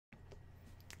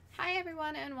Hi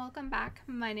everyone and welcome back.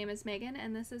 My name is Megan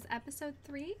and this is episode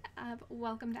 3 of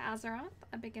Welcome to Azeroth,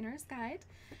 a beginner's guide.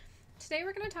 Today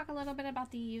we're going to talk a little bit about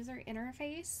the user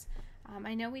interface.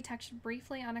 I know we touched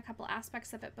briefly on a couple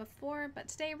aspects of it before, but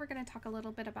today we're going to talk a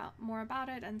little bit more about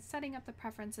it and setting up the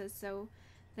preferences so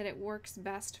that it works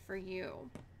best for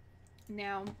you.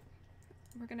 Now,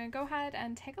 we're going to go ahead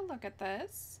and take a look at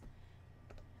this.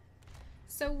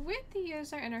 So with the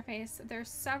user interface, there's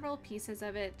several pieces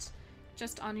of it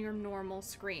just on your normal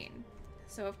screen.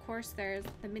 So of course there's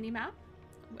the mini-map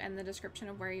and the description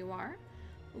of where you are,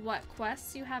 what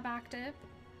quests you have active.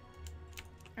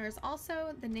 There's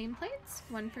also the nameplates,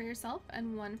 one for yourself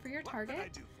and one for your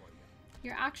target,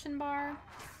 your action bar,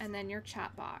 and then your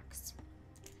chat box.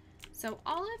 So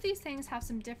all of these things have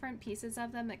some different pieces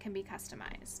of them that can be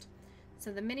customized.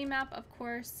 So the mini-map, of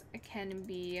course, can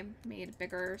be made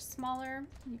bigger or smaller.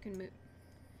 You can move.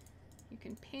 You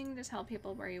can ping to tell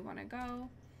people where you want to go.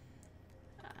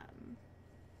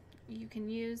 You can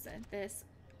use this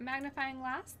magnifying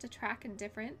glass to track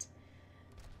different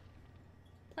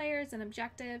players and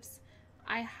objectives.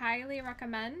 I highly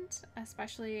recommend,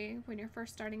 especially when you're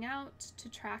first starting out, to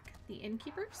track the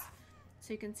innkeepers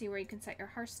so you can see where you can set your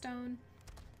hearthstone.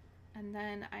 And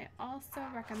then I also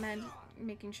recommend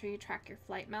making sure you track your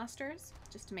flight masters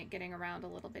just to make getting around a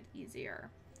little bit easier.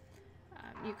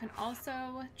 You can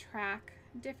also track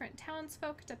different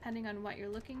townsfolk depending on what you're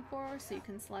looking for, so you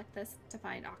can select this to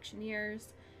find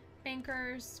auctioneers,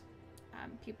 bankers,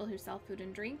 people who sell food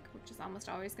and drink, which is almost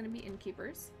always going to be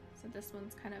innkeepers, so this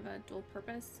one's kind of a dual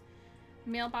purpose,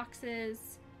 mailboxes,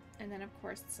 and then of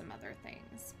course some other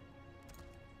things.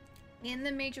 In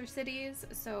the major cities,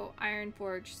 so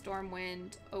Ironforge,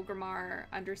 Stormwind, Orgrimmar,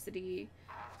 Undercity,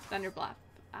 Thunderbluff,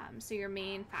 so your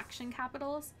main faction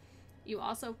capitals, you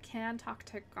also can talk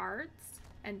to guards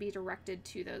and be directed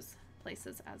to those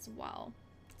places as well.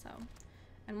 So,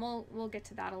 and we'll get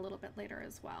to that a little bit later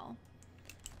as well.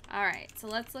 All right, so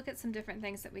let's look at some different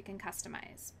things that we can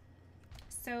customize.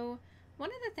 So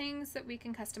one of the things that we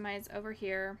can customize over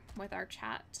here with our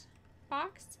chat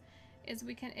box is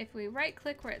we can, if we right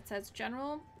click where it says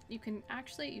general, you can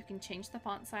change the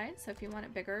font size. So if you want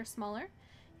it bigger or smaller,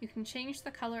 you can change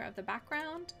the color of the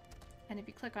background. And if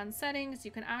you click on settings,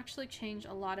 you can actually change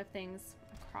a lot of things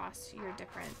across your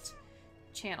different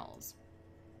channels.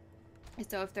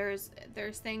 So if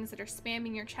there's things that are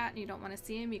spamming your chat and you don't want to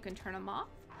see them, you can turn them off.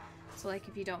 So like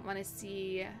if you don't want to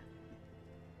see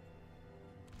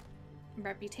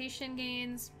reputation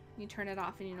gains, you turn it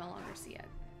off and you no longer see it.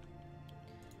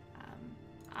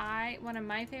 One of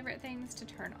my favorite things to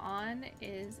turn on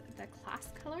is the class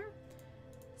color.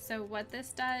 So what this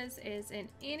does is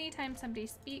anytime somebody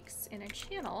speaks in a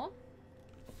channel,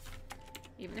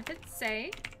 even if it's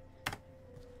Say,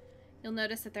 you'll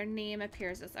notice that their name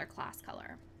appears as their class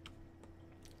color.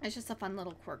 It's just a fun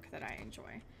little quirk that I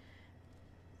enjoy.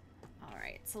 All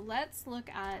right, so let's look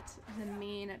at the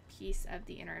main piece of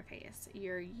the interface,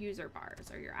 your user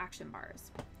bars or your action bars.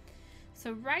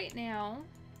 So right now,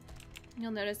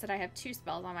 you'll notice that I have 2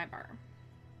 spells on my bar.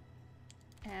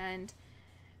 And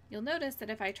you'll notice that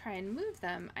if I try and move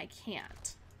them, I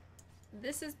can't.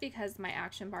 This is because my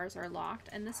action bars are locked,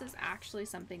 and this is actually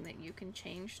something that you can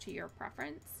change to your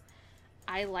preference.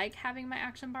 I like having my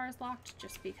action bars locked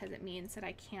just because it means that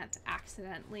I can't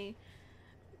accidentally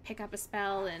pick up a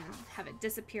spell and have it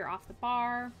disappear off the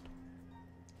bar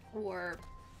or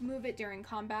move it during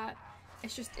combat.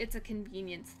 It's a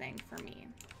convenience thing for me.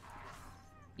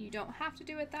 You don't have to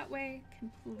do it that way,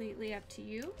 completely up to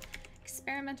you.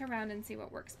 Experiment around and see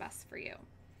what works best for you.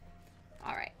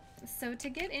 All right, so to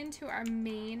get into our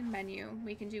main menu,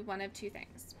 we can do one of 2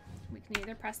 things. We can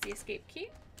either press the escape key,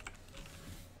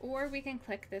 or we can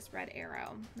click this red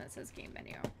arrow that says game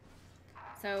menu.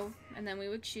 So, and then we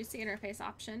would choose the interface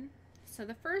option. So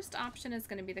the first option is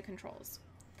going to be the controls.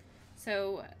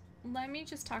 So let me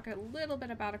just talk a little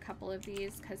bit about a couple of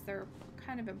these because they're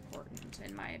kind of important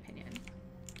in my opinion.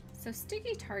 So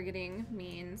sticky targeting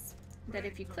means that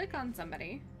if you click on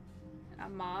somebody, a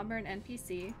mob or an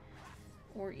NPC,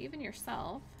 or even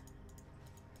yourself,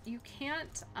 you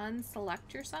can't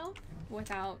unselect yourself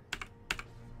without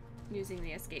using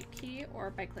the escape key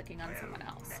or by clicking on someone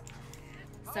else.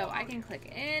 So I can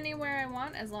click anywhere I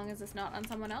want as long as it's not on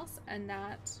someone else, and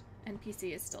that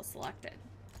NPC is still selected,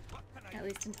 at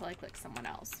least until I click someone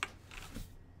else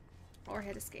or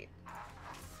hit escape.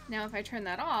 Now if I turn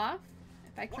that off,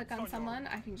 if I click on someone,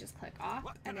 I can just click off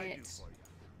and it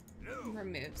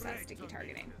removes that sticky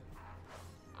targeting.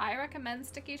 I recommend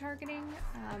sticky targeting,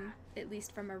 at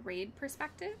least from a raid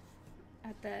perspective,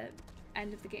 at the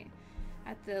end of the game,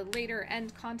 at the later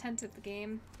end content of the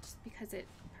game, just because it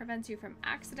prevents you from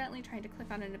accidentally trying to click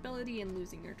on an ability and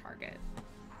losing your target.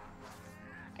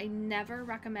 I never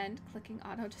recommend clicking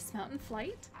auto dismount in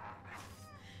flight,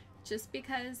 just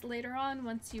because later on,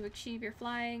 once you achieve your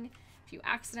flying, if you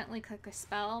accidentally click a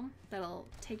spell, that'll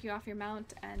take you off your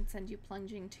mount and send you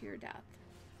plunging to your death.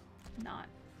 Not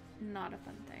a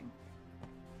fun thing.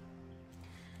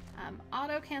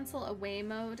 Auto cancel away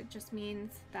mode just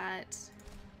means that,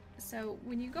 so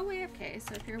when you go AFK,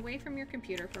 so if you're away from your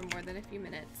computer for more than a few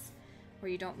minutes,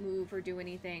 where you don't move or do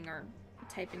anything or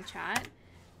type in chat,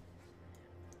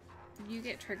 you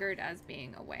get triggered as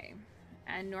being away.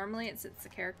 And normally it sits the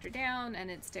character down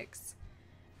and it sticks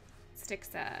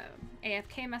a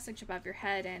AFK message above your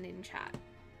head and in chat.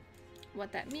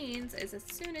 What that means is as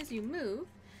soon as you move,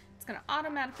 it's going to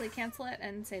automatically cancel it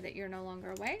and say that you're no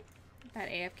longer away. That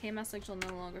AFK message will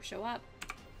no longer show up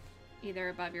either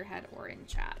above your head or in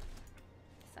chat.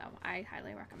 So I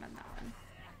highly recommend that one.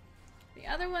 The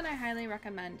other one I highly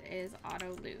recommend is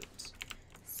auto loot.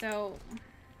 So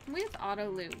with auto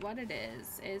loot, what it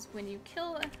is when you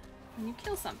kill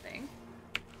something,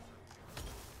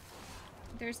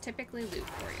 there's typically loot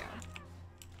for you.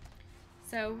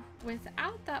 So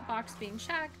without that box being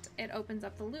checked, it opens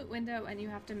up the loot window and you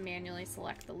have to manually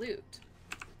select the loot.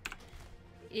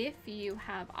 If you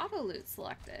have auto loot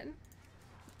selected,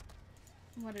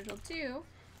 what it'll do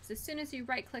is as soon as you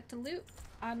right click to loot,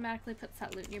 automatically puts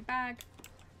that loot in your bag.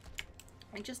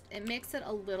 It makes it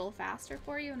a little faster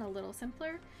for you and a little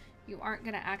simpler. You aren't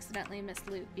going to accidentally miss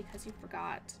loot because you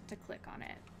forgot to click on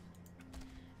it.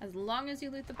 As long as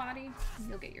you loot the body,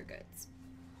 you'll get your goods.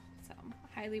 So,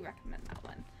 highly recommend that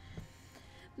one.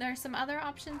 There are some other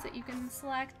options that you can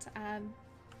select.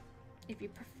 If you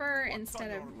prefer,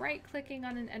 instead of right-clicking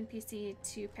on an NPC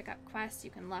to pick up quests,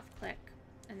 you can left-click,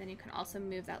 and then you can also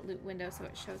move that loot window so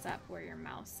it shows up where your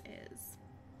mouse is.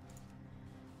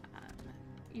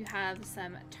 You have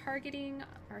some targeting,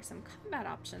 or some combat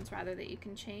options rather, that you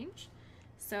can change.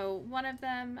 So one of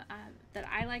them that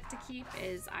I like to keep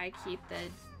is I keep the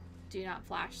do not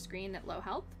flash screen at low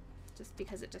health, just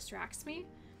because it distracts me.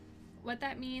 What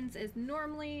that means is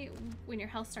normally when your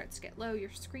health starts to get low,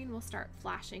 your screen will start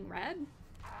flashing red.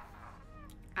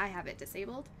 I have it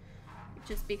disabled,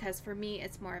 just because for me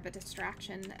it's more of a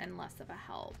distraction and less of a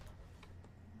help.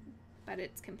 But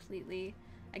it's completely,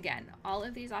 again, all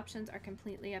of these options are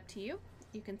completely up to you.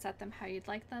 You can set them how you'd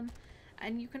like them,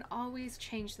 and you can always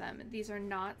change them. These are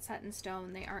not set in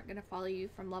stone. They aren't going to follow you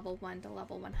from level 1 to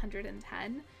level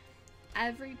 110.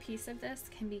 Every piece of this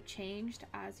can be changed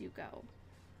as you go.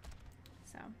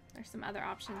 So there's some other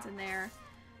options in there.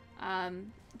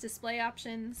 Display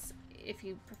options, if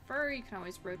you prefer, you can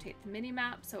always rotate the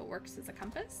mini-map so it works as a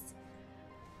compass.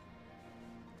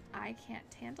 I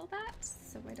can't handle that,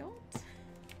 so I don't.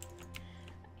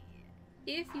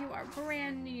 If you are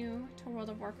brand new to World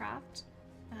of Warcraft,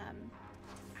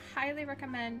 highly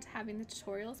recommend having the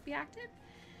tutorials be active.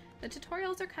 The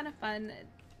tutorials are kind of fun.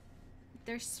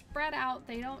 They're spread out.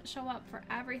 They don't show up for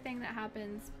everything that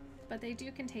happens, but they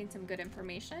do contain some good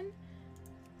information.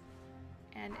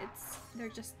 And they're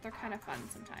kind of fun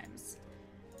sometimes.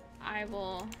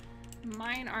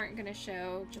 Mine aren't gonna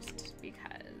show just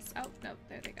because, oh, nope,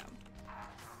 there they go.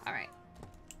 All right,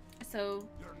 so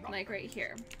like right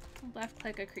here, left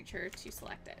click a creature to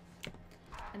select it.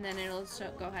 And then it'll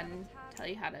go ahead and tell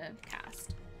you how to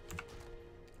cast.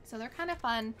 So they're kind of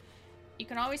fun. You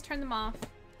can always turn them off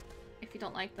if you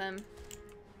don't like them,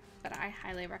 but I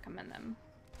highly recommend them.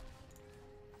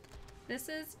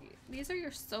 These are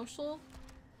your social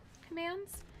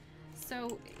commands.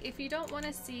 So if you don't want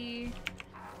to see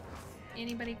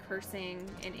anybody cursing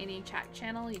in any chat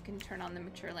channel, you can turn on the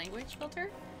mature language filter.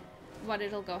 What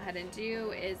it'll go ahead and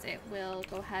do is it will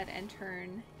go ahead and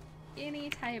turn any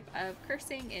type of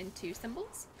cursing into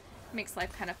symbols. Makes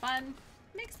life kind of fun.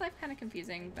 Makes life kind of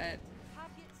confusing, but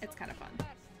it's kind of fun.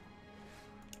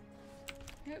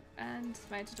 Yep, and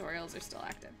my tutorials are still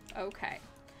active. Okay.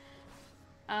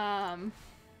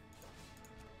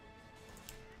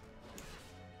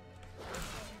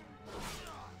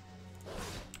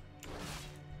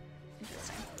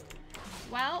 Interesting.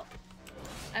 Well,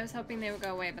 I was hoping they would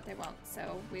go away, but they won't,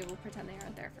 so we will pretend they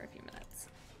aren't there for a few minutes.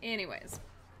 Anyways,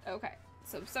 okay,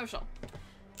 so social.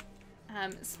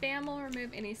 Spam will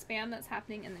remove any spam that's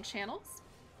happening in the channels.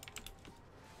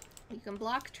 You can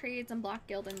block trades and block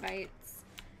guild invites.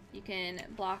 You can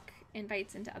block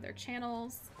invites into other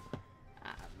channels.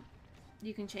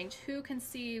 You can change who can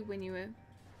see when you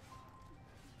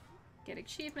get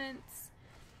achievements.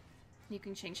 You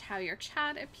can change how your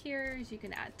chat appears. You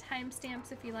can add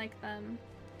timestamps if you like them.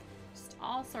 Just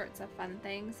all sorts of fun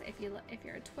things. If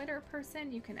you're a Twitter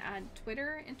person, you can add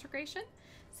Twitter integration.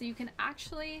 So you can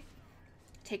actually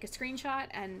take a screenshot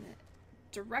and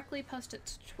directly post it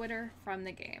to Twitter from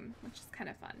the game, which is kind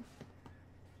of fun.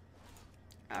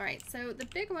 Alright, so the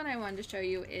big one I wanted to show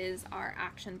you is our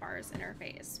action bars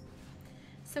interface.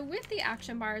 So with the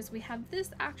action bars, we have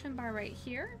this action bar right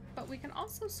here, but we can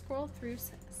also scroll through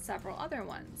several other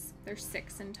ones. There's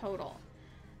 6 in total.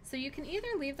 So you can either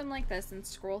leave them like this and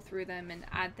scroll through them and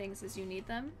add things as you need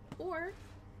them, or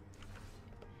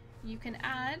you can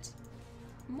add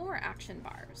more action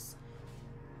bars.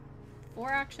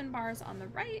 4 action bars on the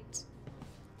right,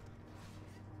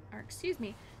 or excuse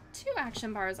me, 2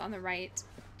 action bars on the right,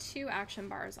 2 action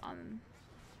bars on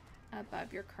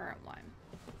above your current one.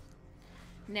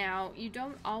 Now, you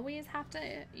don't always have to,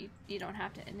 you don't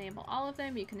have to enable all of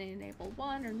them. You can enable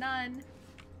 1 or none.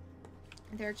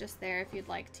 They're just there if you'd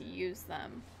like to use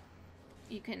them.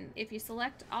 You can, if you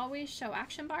select always show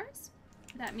action bars,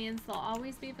 that means they'll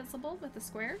always be visible with the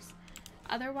squares.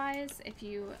 Otherwise, if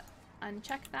you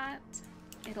uncheck that,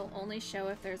 it'll only show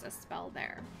if there's a spell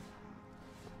there.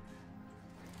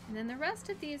 And then the rest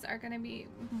of these are going to be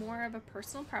more of a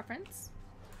personal preference,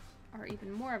 or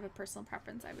even more of a personal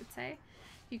preference, I would say.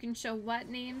 You can show what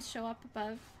names show up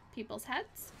above people's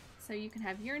heads. So you can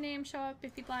have your name show up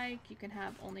if you'd like. You can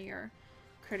have only your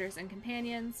critters and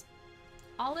companions.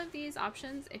 All of these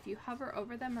options, if you hover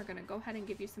over them, are going to go ahead and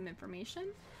give you some information,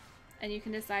 and you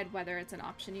can decide whether it's an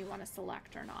option you want to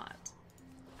select or not.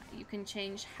 You can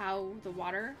change how the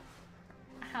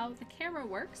camera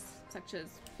works, such as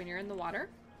when you're in the water.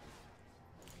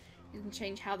 You can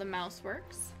change how the mouse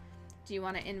works. Do you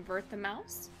want to invert the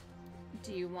mouse?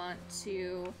 Do you want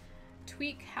to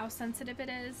tweak how sensitive it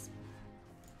is?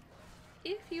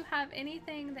 If you have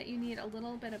anything that you need a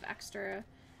little bit of extra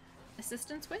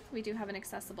assistance with, we do have an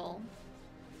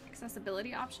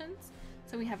accessibility options.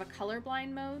 So we have a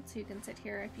colorblind mode, so you can sit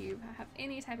here if you have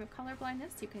any type of color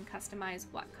blindness, you can customize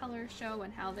what colors show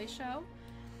and how they show.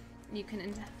 You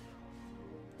can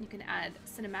add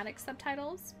cinematic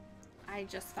subtitles. I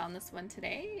just found this one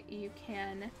today. You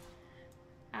can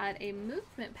add a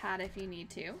movement pad if you need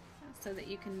to, so that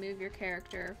you can move your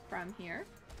character from here.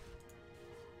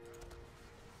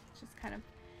 It's just kind of,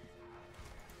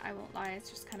 I won't lie, it's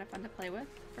just kind of fun to play with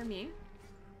for me.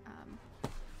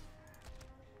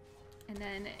 And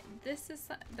then this is,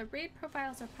 the raid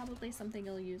profiles are probably something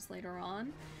you'll use later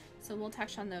on, so we'll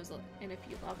touch on those in a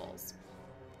few levels.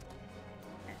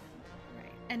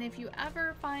 Right. And if you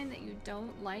ever find that you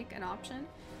don't like an option,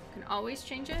 you can always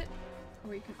change it,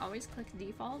 or you can always click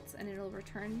defaults and it'll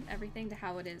return everything to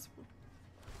how it is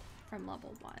from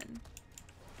level 1.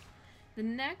 The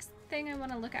next thing I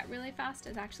want to look at really fast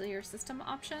is actually your system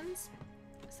options.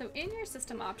 So in your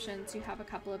system options, you have a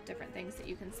couple of different things that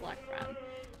you can select from.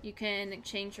 You can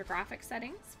change your graphic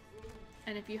settings,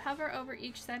 and if you hover over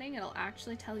each setting, it'll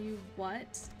actually tell you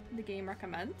what the game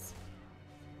recommends.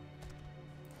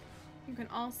 You can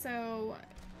also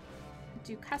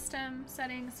do custom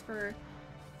settings for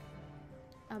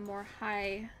a more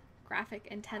high graphic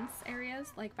intense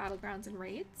areas like battlegrounds and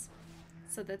raids,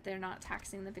 so that they're not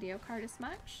taxing the video card as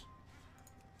much.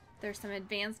 There's some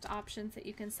advanced options that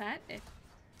you can set if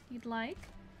you'd like.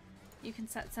 You can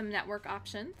set some network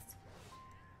options.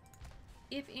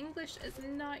 If English is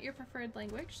not your preferred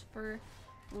language for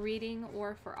reading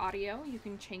or for audio, you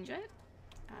can change it.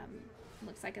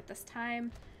 Looks like at this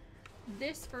time,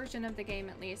 this version of the game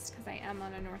at least, because I am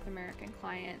on a North American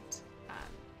client,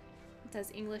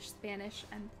 does English, Spanish,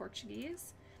 and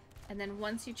Portuguese. And then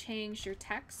once you change your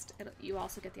text, you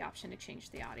also get the option to change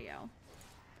the audio.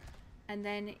 And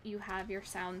then you have your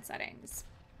sound settings.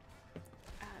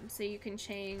 So you can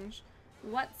change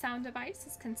what sound device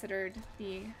is considered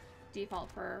the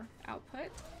default for output.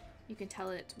 You can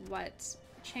tell it what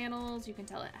channels, you can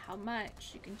tell it how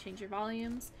much, you can change your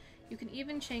volumes, you can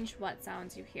even change what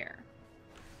sounds you hear.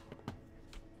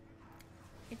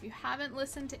 If you haven't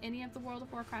listened to any of the World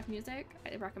of Warcraft music,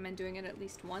 I recommend doing it at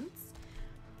least once.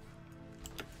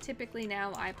 Typically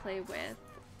now I play with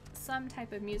some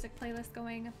type of music playlist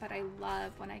going, but I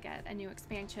love when I get a new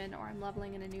expansion or I'm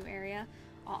leveling in a new area,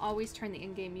 I'll always turn the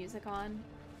in-game music on,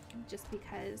 just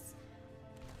because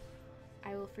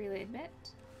I will freely admit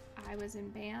I was in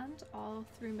band all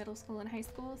through middle school and high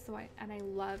school, so I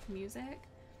love music,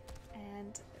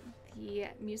 and the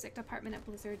music department at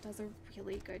Blizzard does a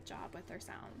really good job with their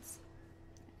sounds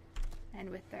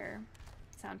and with their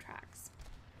soundtracks.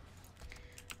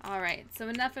 Alright, so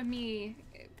enough of me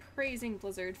praising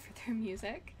Blizzard for their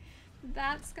music.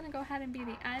 That's going to go ahead and be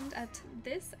the end of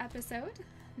this episode.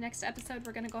 Next episode,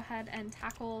 we're going to go ahead and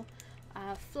tackle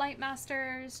Flight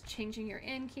Masters, changing your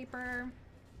Innkeeper,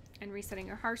 and resetting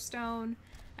your Hearthstone,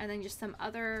 and then just some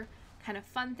other kind of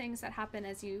fun things that happen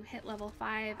as you hit level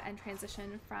 5 and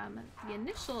transition from the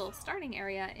initial starting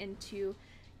area into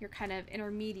your kind of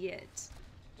intermediate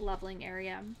leveling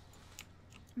area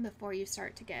before you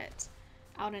start to get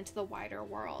out into the wider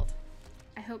world.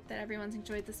 I hope that everyone's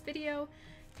enjoyed this video.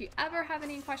 If you ever have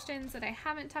any questions that I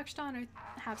haven't touched on or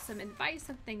have some advice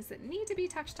of things that need to be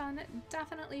touched on,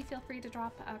 definitely feel free to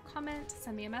drop a comment,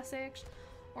 send me a message,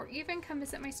 or even come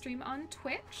visit my stream on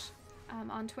Twitch.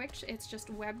 On Twitch, it's just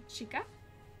WebChica.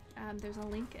 There's a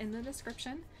link in the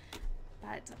description,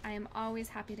 but I am always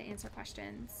happy to answer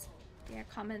questions via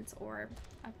comments or,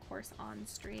 of course, on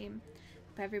stream.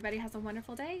 Hope everybody has a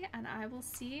wonderful day, and I will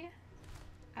see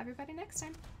everybody next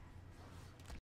time.